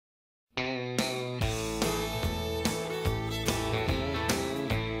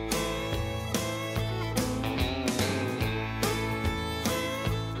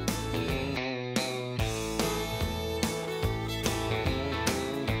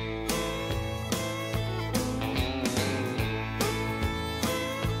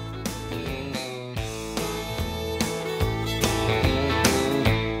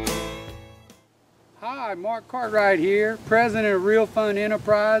Hi, Mark Cartwright here, president of Real Fun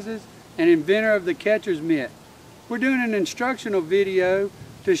Enterprises and inventor of the catcher's mitt. We're doing an instructional video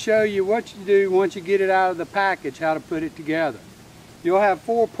to show you what you do once you get it out of the package, how to put it together. You'll have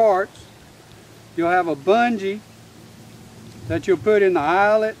 4 parts. You'll have a bungee that you'll put in the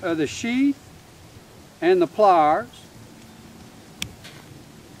eyelet of the sheath and the pliers.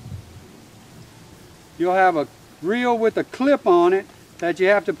 You'll have a reel with a clip on it that you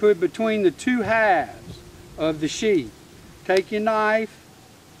have to put between the 2 halves of the sheath. Take your knife,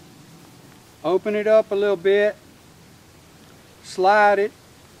 open it up a little bit, slide it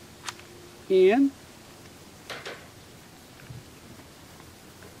in,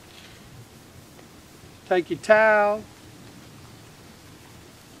 take your towel,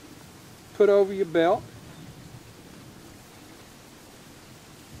 put over your belt,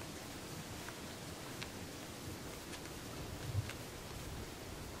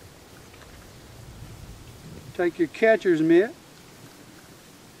 take your catcher's mitt,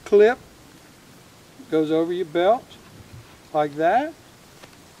 clip, goes over your belt like that,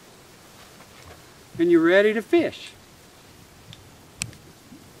 and you're ready to fish.